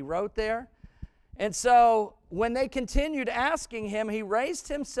idea what he wrote there. And so when they continued asking him, he raised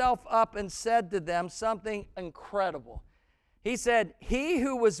himself up and said to them something incredible. He said, "He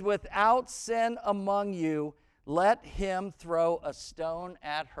who was without sin among you, let him throw a stone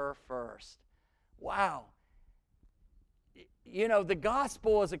at her first." Wow. You know, the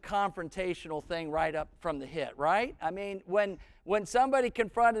gospel is a confrontational thing right up from the hit, right? I mean, when somebody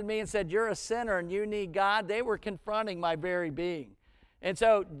confronted me and said, "You're a sinner and you need God," they were confronting my very being. And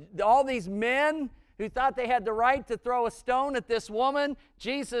so all these men who thought they had the right to throw a stone at this woman,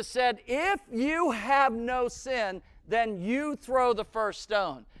 Jesus said, "If you have no sin, then you throw the first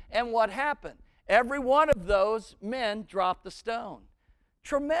stone." And what happened? Every one of those men dropped the stone.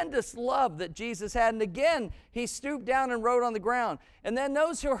 Tremendous love that Jesus had. And again, he stooped down and wrote on the ground. And then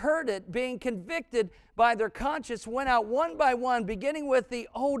those who heard it, being convicted by their conscience, went out one by one, beginning with the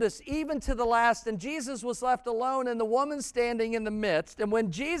oldest, even to the last. And Jesus was left alone, and the woman standing in the midst. And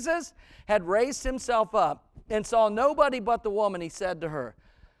when Jesus had raised himself up and saw nobody but the woman, he said to her,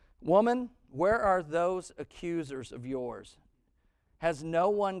 "Woman, where are those accusers of yours? Has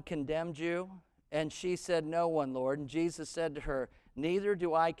no one condemned you?" And she said, "No one, Lord." And Jesus said to her, "Neither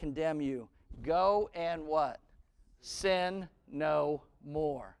do I condemn you. Go and" what? "Sin no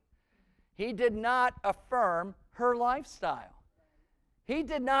more." He did not affirm her lifestyle. He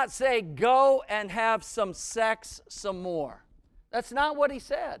did not say, "Go and have some sex some more." That's not what he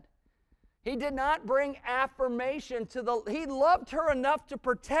said. He did not bring affirmation to he loved her enough to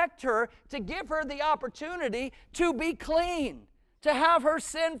protect her, to give her the opportunity to be clean, to have her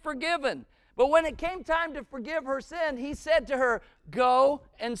sin forgiven. But when it came time to forgive her sin, he said to her, "Go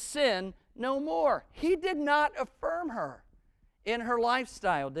and sin no more." He did not affirm her in her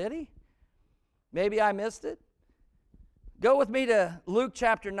lifestyle, did he? Maybe I missed it. Go with me to Luke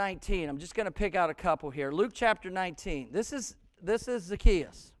chapter 19. I'm just going to pick out a couple here. Luke chapter 19. This is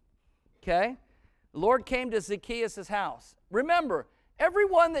Zacchaeus. Okay? The Lord came to Zacchaeus' house. Remember,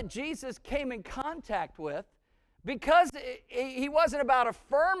 everyone that Jesus came in contact with, because he wasn't about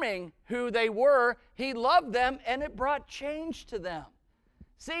affirming who they were, he loved them, and it brought change to them.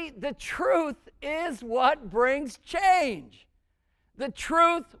 See, the truth is what brings change. The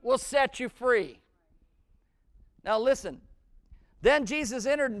truth will set you free. Now listen, then Jesus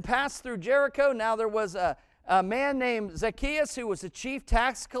entered and passed through Jericho. Now there was a man named Zacchaeus who was a chief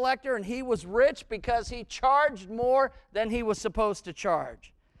tax collector, and he was rich because he charged more than he was supposed to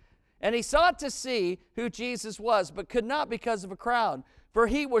charge. And he sought to see who Jesus was, but could not because of a crowd, for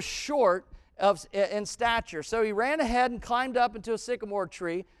he was short in stature. So he ran ahead and climbed up into a sycamore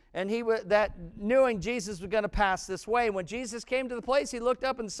tree, and knowing Jesus was going to pass this way. When Jesus came to the place, he looked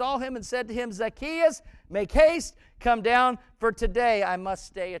up and saw him and said to him, "Zacchaeus, make haste, come down, for today I must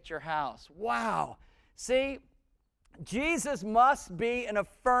stay at your house." Wow. See, Jesus must be an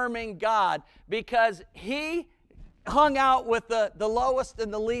affirming God, because he hung out with the lowest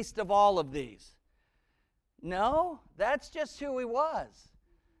and the least of all of these. No, that's just who he was.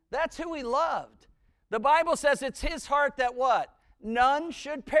 That's who he loved. The Bible says it's his heart that what? None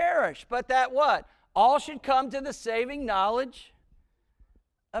should perish, but that what? All should come to the saving knowledge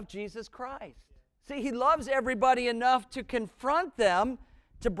of Jesus Christ. See, he loves everybody enough to confront them,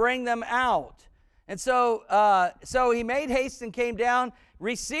 to bring them out. And so he made haste and came down,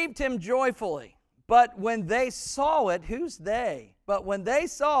 received him joyfully. But when they saw it, who's they? But when they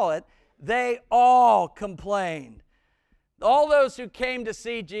saw it, they all complained. All those who came to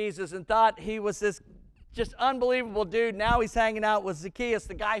see Jesus and thought he was this just unbelievable dude, now he's hanging out with Zacchaeus,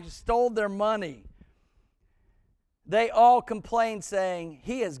 the guy who stole their money. They all complained, saying,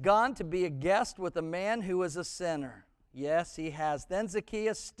 he has gone to be a guest with a man who is a sinner. Yes, he has. Then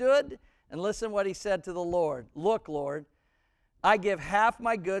Zacchaeus stood, and listen what he said to the Lord. Look, Lord, I give half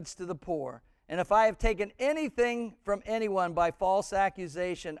my goods to the poor, and if I have taken anything from anyone by false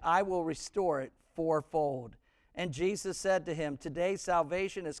accusation, I will restore it fourfold. And Jesus said to him, today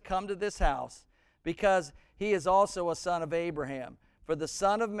salvation has come to this house, because he is also a son of Abraham. For the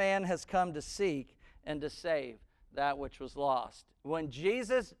Son of Man has come to seek and to save that which was lost. When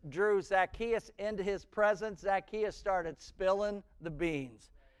Jesus drew Zacchaeus into his presence, Zacchaeus started spilling the beans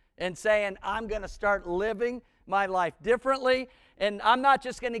and saying, I'm going to start living my life differently, and I'm not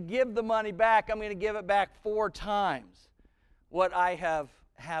just going to give the money back, I'm going to give it back 4 times what I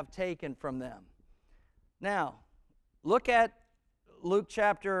have taken from them. Now, look at Luke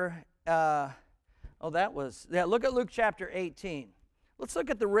chapter look at Luke chapter 18. Let's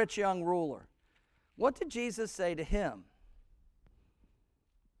look at the rich young ruler. What did Jesus say to him?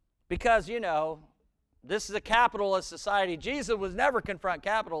 Because, this is a capitalist society. Jesus would never confront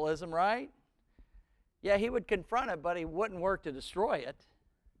capitalism, right? Yeah, he would confront it, but he wouldn't work to destroy it.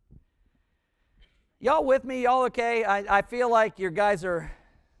 Y'all with me? Y'all okay? I feel like your guys are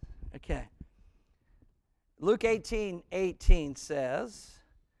okay. Luke 18:18 says,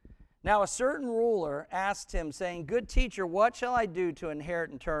 now a certain ruler asked him, saying, good teacher, what shall I do to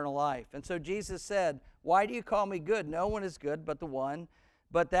inherit eternal life? And so Jesus said, why do you call me good? No one is good but the one,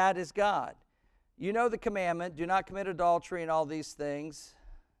 but that is God. You know the commandment, do not commit adultery and all these things.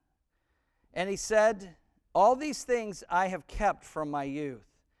 And he said, all these things I have kept from my youth.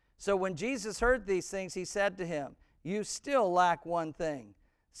 So when Jesus heard these things, he said to him, you still lack one thing.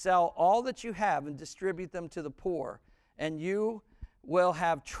 Sell all that you have and distribute them to the poor, and you will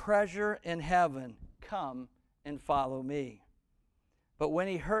have treasure in heaven. Come and follow me. But when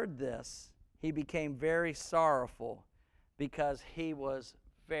he heard this, he became very sorrowful, because he was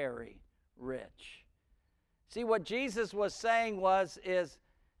very rich. See, what Jesus was saying is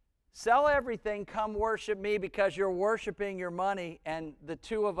sell everything, come worship me, because you're worshiping your money, and the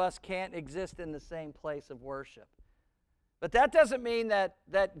two of us can't exist in the same place of worship. But that doesn't mean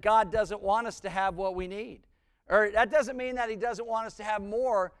that God doesn't want us to have what we need. Or that doesn't mean that he doesn't want us to have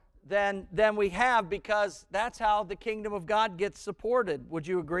more than we have, because that's how the kingdom of God gets supported. Would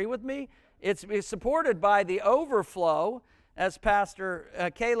you agree with me? It's supported by the overflow, as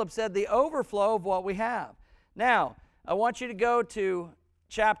Pastor Caleb said, the overflow of what we have. Now, I want you to go to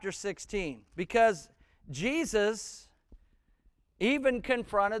chapter 16, because Jesus even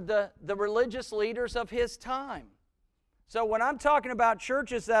confronted the religious leaders of his time. So when I'm talking about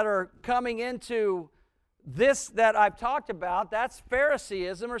churches that are coming into this that I've talked about, that's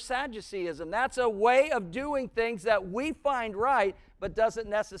Phariseeism or Sadduceeism. That's a way of doing things that we find right, but doesn't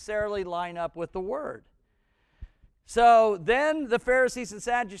necessarily line up with the Word. So then the Pharisees and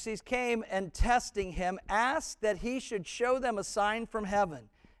Sadducees came, and testing him, asked that he should show them a sign from heaven.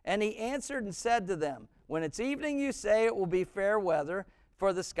 And he answered and said to them, when it's evening you say it will be fair weather,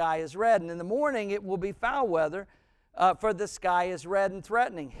 for the sky is red. And in the morning it will be foul weather, for the sky is red and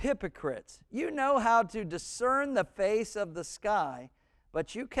threatening. Hypocrites, you know how to discern the face of the sky,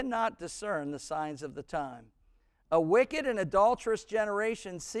 but you cannot discern the signs of the time. A wicked and adulterous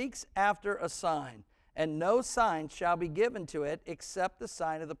generation seeks after a sign, and no sign shall be given to it except the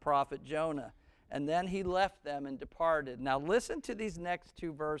sign of the prophet Jonah. And then he left them and departed. Now listen to these next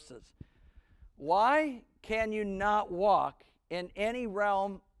 2 verses. Why can you not walk in any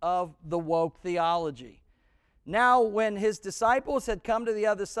realm of the woke theology? Now, when his disciples had come to the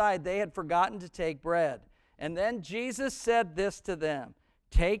other side, they had forgotten to take bread. And then Jesus said this to them,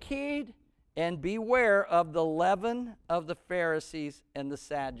 take heed and beware of the leaven of the Pharisees and the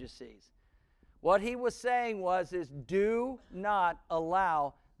Sadducees. What he was saying is do not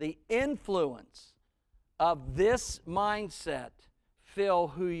allow the influence of this mindset fill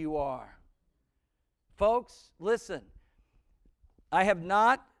who you are. Folks, listen, I have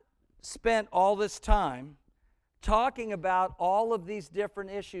not spent all this time talking about all of these different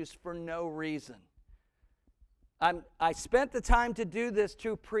issues for no reason. I spent the time to do this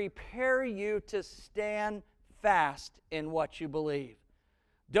to prepare you to stand fast in what you believe.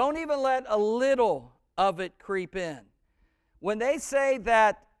 Don't even let a little of it creep in. When they say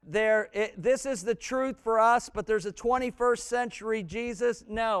that this is the truth for us, but there's a 21st century Jesus,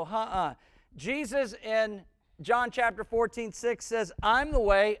 no, Jesus in John chapter 14:6 says, I'm the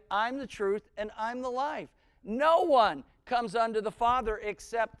way, I'm the truth, and I'm the life. No one comes unto the Father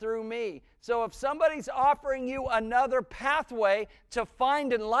except through me. So if somebody's offering you another pathway to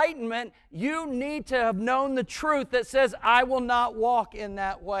find enlightenment, you need to have known the truth that says, I will not walk in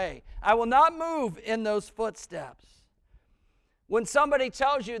that way. I will not move in those footsteps. When somebody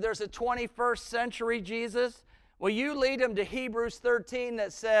tells you there's a 21st century Jesus, well, you lead them to Hebrews 13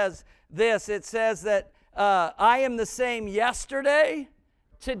 that says this. It says that I am the same yesterday,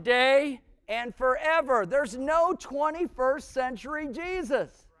 today, and forever. There's no 21st century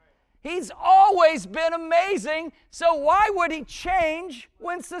Jesus. He's always been amazing, so why would he change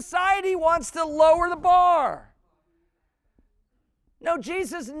when society wants to lower the bar? No,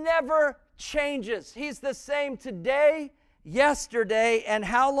 Jesus never changes. He's the same today, yesterday, and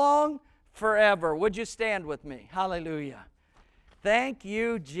how long? Forever. Would you stand with me? Hallelujah. Thank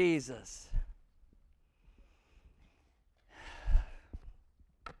you, Jesus.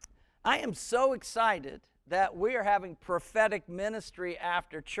 I am so excited that we are having prophetic ministry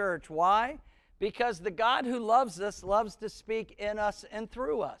after church. Why? Because the God who loves us loves to speak in us and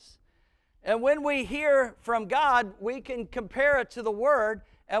through us. And when we hear from God, we can compare it to the Word,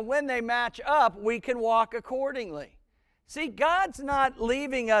 and when they match up, we can walk accordingly. See, God's not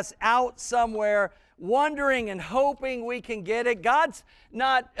leaving us out somewhere wondering and hoping we can get it. God's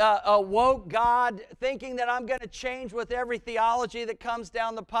not a woke God thinking that I'm going to change with every theology that comes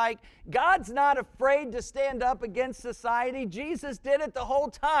down the pike. God's not afraid to stand up against society. Jesus did it the whole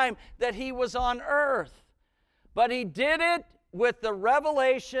time that he was on earth. But he did it with the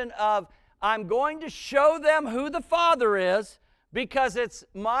revelation of, I'm going to show them who the Father is, because it's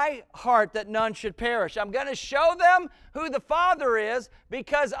my heart that none should perish. I'm going to show them who the Father is,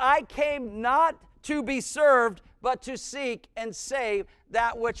 because I came not to be served, but to seek and save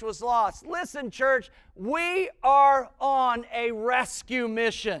that which was lost. Listen, church, we are on a rescue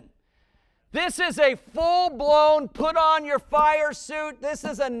mission. This is a full-blown put on your fire suit. This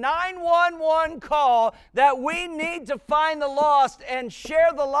is a 911 call that we need to find the lost and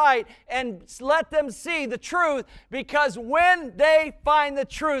share the light and let them see the truth, because when they find the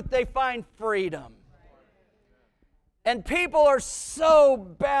truth, they find freedom. And people are so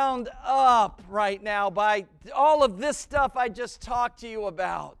bound up right now by all of this stuff I just talked to you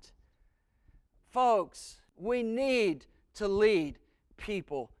about. Folks, we need to lead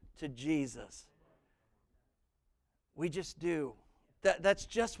people to Jesus. We just do. That's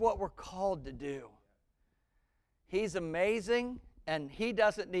just what we're called to do. He's amazing, and he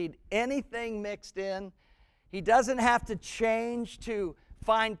doesn't need anything mixed in. He doesn't have to change to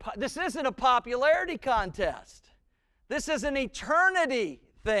find... This isn't a popularity contest. This is an eternity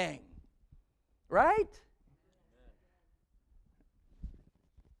thing, right?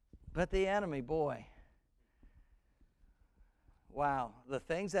 But the enemy, boy, wow, the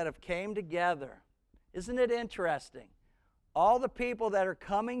things that have came together. Isn't it interesting? All the people that are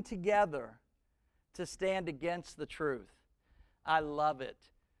coming together to stand against the truth. I love it,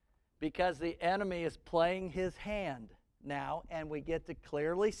 because the enemy is playing his hand now, and we get to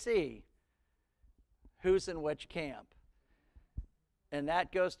clearly see who's in which camp. And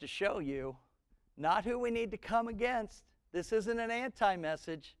that goes to show you not who we need to come against. This isn't an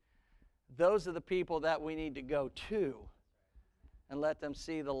anti-message. Those are the people that we need to go to and let them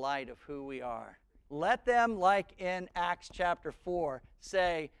see the light of who we are. Let them, like in Acts chapter 4,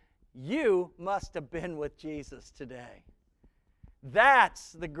 say, you must have been with Jesus today.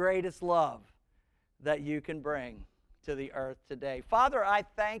 That's the greatest love that you can bring to the earth today. Father, I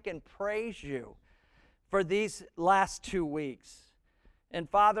thank and praise you for these last 2 weeks. And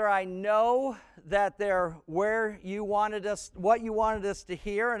Father, I know that they're where you wanted us, what you wanted us to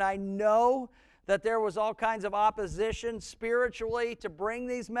hear, and I know that there was all kinds of opposition spiritually to bring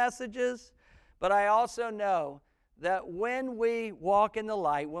these messages, but I also know that when we walk in the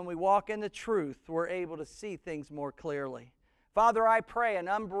light, when we walk in the truth, we're able to see things more clearly. Father, I pray an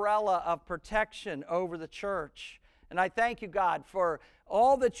umbrella of protection over the church, and I thank you, God, for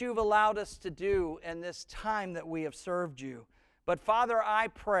all that you've allowed us to do in this time that we have served you. But Father, I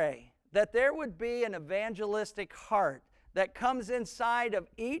pray that there would be an evangelistic heart that comes inside of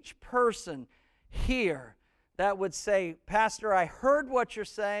each person here that would say, Pastor, I heard what you're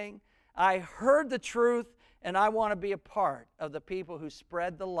saying, I heard the truth, and I want to be a part of the people who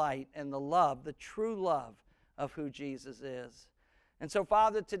spread the light and the love, the true love of who Jesus is. And so,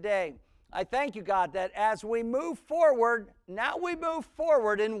 Father, today, I thank you, God, that as we move forward, now we move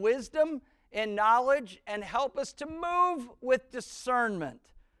forward in wisdom, in knowledge, and help us to move with discernment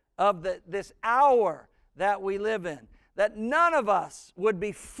of this hour that we live in. That none of us would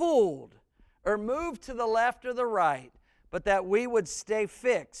be fooled or move to the left or the right, but that we would stay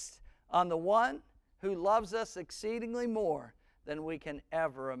fixed on the one who loves us exceedingly more than we can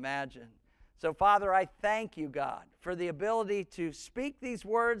ever imagine. So, Father, I thank you, God, for the ability to speak these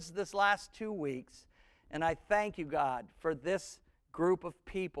words this last 2 weeks. And I thank you, God, for this group of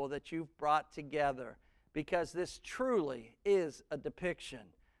people that you've brought together, because this truly is a depiction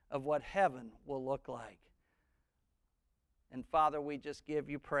of what heaven will look like. And, Father, we just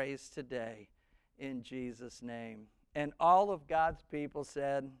give you praise today in Jesus' name. And all of God's people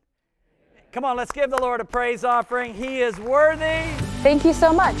said, come on, let's give the Lord a praise offering. He is worthy. Thank you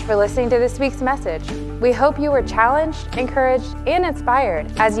so much for listening to this week's message. We hope you were challenged, encouraged, and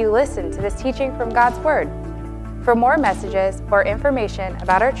inspired as you listened to this teaching from God's Word. For more messages or information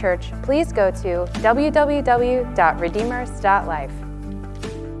about our church, please go to www.redeemers.life.